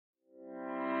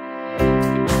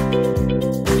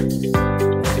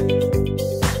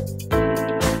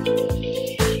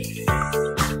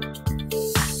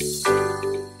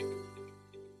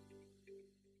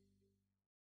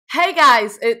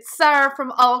guys, it's Sarah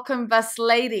from Altcoin Best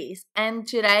Ladies, and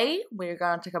today we're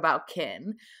gonna talk about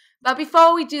Kin. But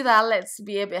before we do that, let's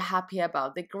be a bit happy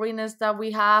about the greenness that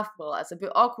we have. Well, that's a bit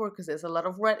awkward because there's a lot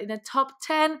of red in the top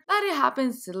 10, but it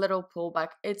happens, it's a little pullback,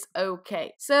 it's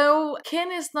okay. So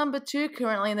Kin is number 2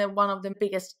 currently in one of the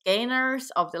biggest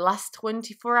gainers of the last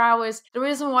 24 hours. The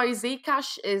reason why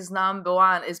Zcash is number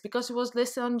 1 is because it was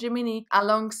listed on Gemini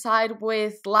alongside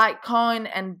with Litecoin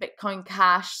and Bitcoin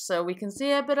Cash, so we can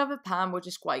see a bit of a pump, which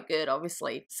is quite good,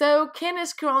 obviously. So Kin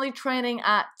is currently trading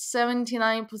at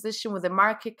 79 position with a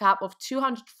market cap of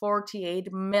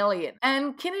 248 million.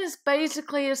 And Kin is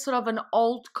basically a sort of an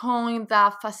altcoin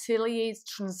that facilitates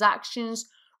transactions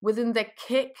within the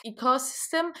Kik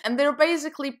ecosystem, and they're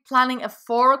basically planning a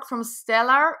fork from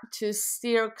Stellar to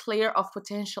steer clear of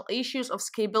potential issues of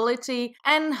scalability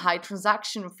and high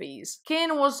transaction fees.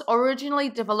 Kin was originally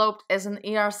developed as an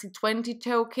ERC-20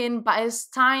 token, but as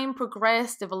time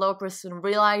progressed, developers soon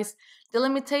realized the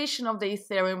limitation of the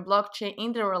Ethereum blockchain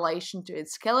in relation to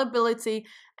its scalability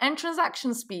and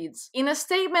transaction speeds. In a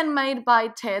statement made by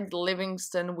Ted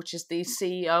Livingston, which is the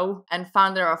CEO and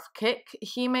founder of Kik,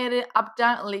 he made it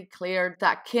abundantly clear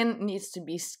that Kin needs to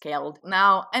be scaled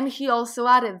now, and he also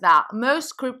added that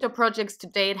most crypto projects to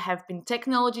date have been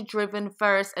technology-driven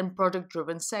first and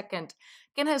product-driven second.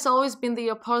 Kin has always been the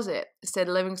opposite, said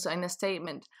Livingston in a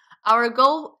statement. Our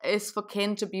goal is for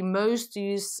Kin to be most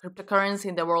used cryptocurrency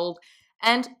in the world,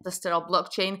 and the Stellar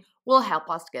blockchain will help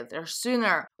us get there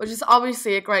sooner, which is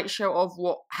obviously a great show of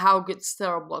how good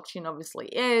Stellar blockchain obviously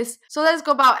is. So let's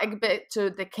go back a bit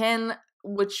to the Kin,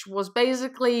 which was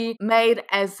basically made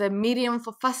as a medium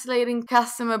for facilitating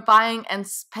customer buying and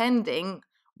spending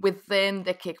within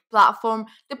the Kik platform.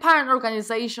 The parent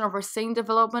organization overseeing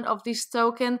development of this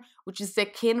token, which is the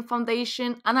Kin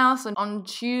Foundation, announced on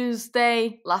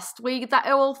Tuesday last week that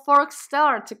it will fork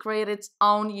Stellar to create its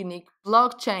own unique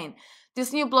blockchain.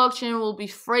 This new blockchain will be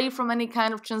free from any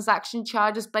kind of transaction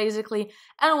charges, basically,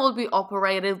 and will be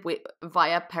operated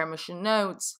via permission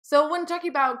nodes. So when talking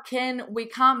about Kin, we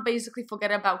can't basically forget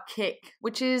about Kik,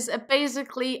 which is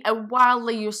basically a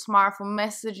widely used smartphone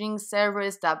messaging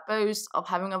service that boasts of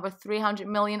having over 300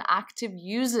 million active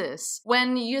users.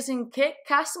 When using Kik,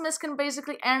 customers can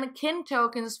basically earn Kin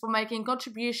tokens for making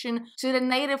contribution to the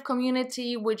native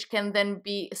community, which can then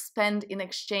be spent in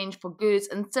exchange for goods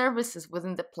and services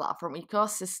within the platform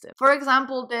ecosystem. For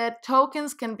example, the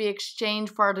tokens can be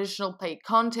exchanged for additional paid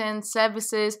content,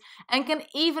 services, and can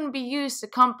even be used to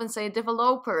compensate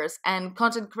developers and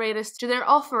content creators to their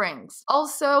offerings.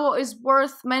 Also, what is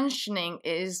worth mentioning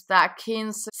is that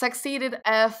Kin succeeded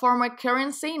a former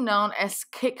currency known as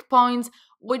Kik Points,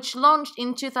 which launched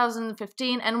in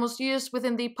 2015 and was used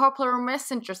within the popular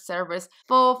messenger service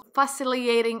for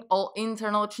facilitating all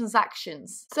internal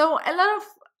transactions. So a lot of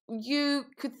you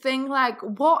could think like,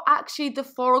 what actually the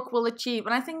fork will achieve?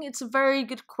 And I think it's a very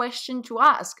good question to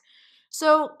ask.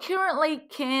 So currently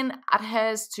Kin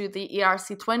adheres to the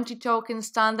ERC-20 token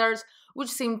standards, which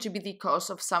seem to be the cause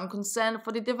of some concern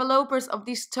for the developers of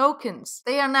these tokens.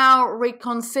 They are now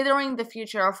reconsidering the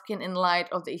future of Kin in light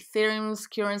of the Ethereum's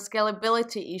current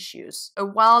scalability issues.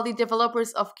 While the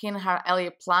developers of Kin had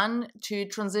earlier planned to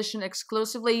transition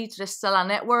exclusively to the Stellar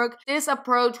network, this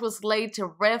approach was later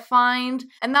refined,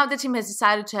 and now the team has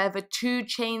decided to have a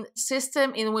two-chain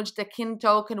system in which the Kin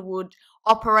token would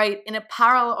operate in a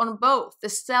parallel on both the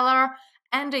Stellar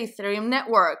and the Ethereum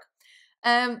network.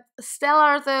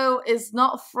 Stellar, though, is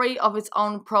not free of its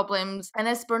own problems, and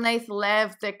as per Nathan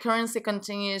Lev, the currency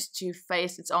continues to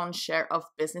face its own share of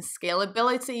business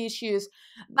scalability issues,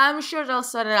 but I'm sure they'll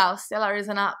sort it out. Stellar is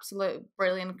an absolute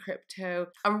brilliant crypto.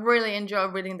 I really enjoy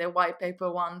reading the white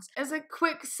paper ones. As a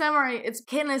quick summary,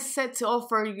 Kin is set to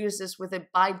offer users with a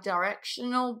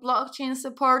bi-directional blockchain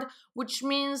support, which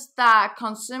means that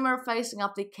consumer-facing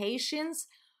applications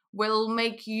will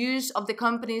make use of the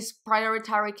company's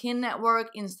proprietary Kin network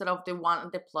instead of the one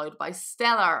deployed by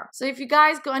Stellar. So if you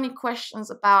guys got any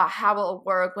questions about how it'll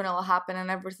work, when it'll happen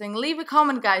and everything, leave a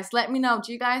comment, guys. Let me know.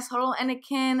 Do you guys hold any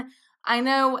Kin? I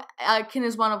know Kin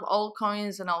is one of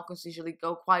altcoins, and altcoins usually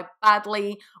go quite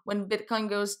badly when Bitcoin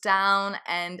goes down,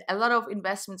 and a lot of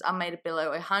investments are made below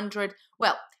 100.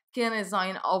 Well, Kin is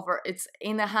it's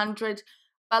in 100.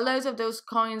 But loads of those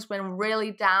coins went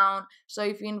really down, so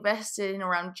if you invested in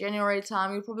around January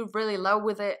time, you're probably really low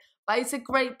with it. But it's a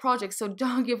great project, so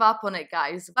don't give up on it,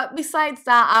 guys. But besides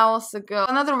that, I also got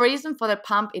another reason for the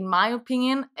pump, in my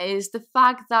opinion, is the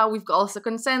fact that we've got also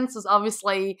consensus.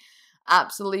 Obviously,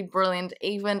 absolutely brilliant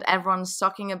event. Everyone's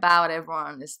talking about it,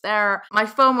 everyone is there. My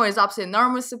FOMO is absolutely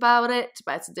enormous about it,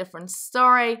 but it's a different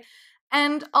story.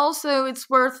 And also, it's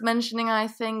worth mentioning, I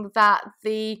think, that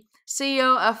the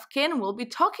CEO of Kin, will be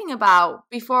talking about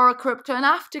before crypto and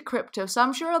after crypto. So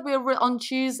I'm sure it'll be on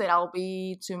Tuesday. I'll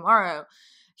be tomorrow.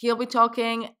 He'll be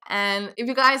talking, and if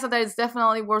you guys are there, it's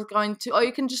definitely worth going to, or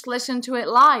you can just listen to it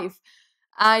live.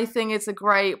 I think it's a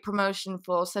great promotion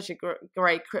for such a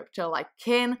great crypto like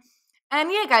Kin. And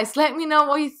yeah, guys, let me know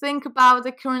what you think about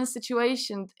the current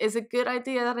situation. Is it a good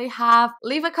idea that I have?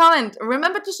 Leave a comment.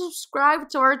 Remember to subscribe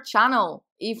to our channel.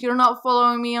 If you're not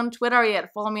following me on Twitter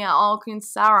yet, follow me at Altcoin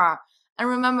Sarah. And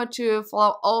remember to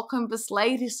follow Altcoin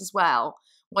Ladies as well,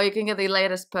 where you can get the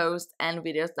latest posts and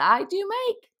videos that I do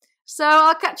make. So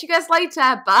I'll catch you guys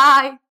later. Bye!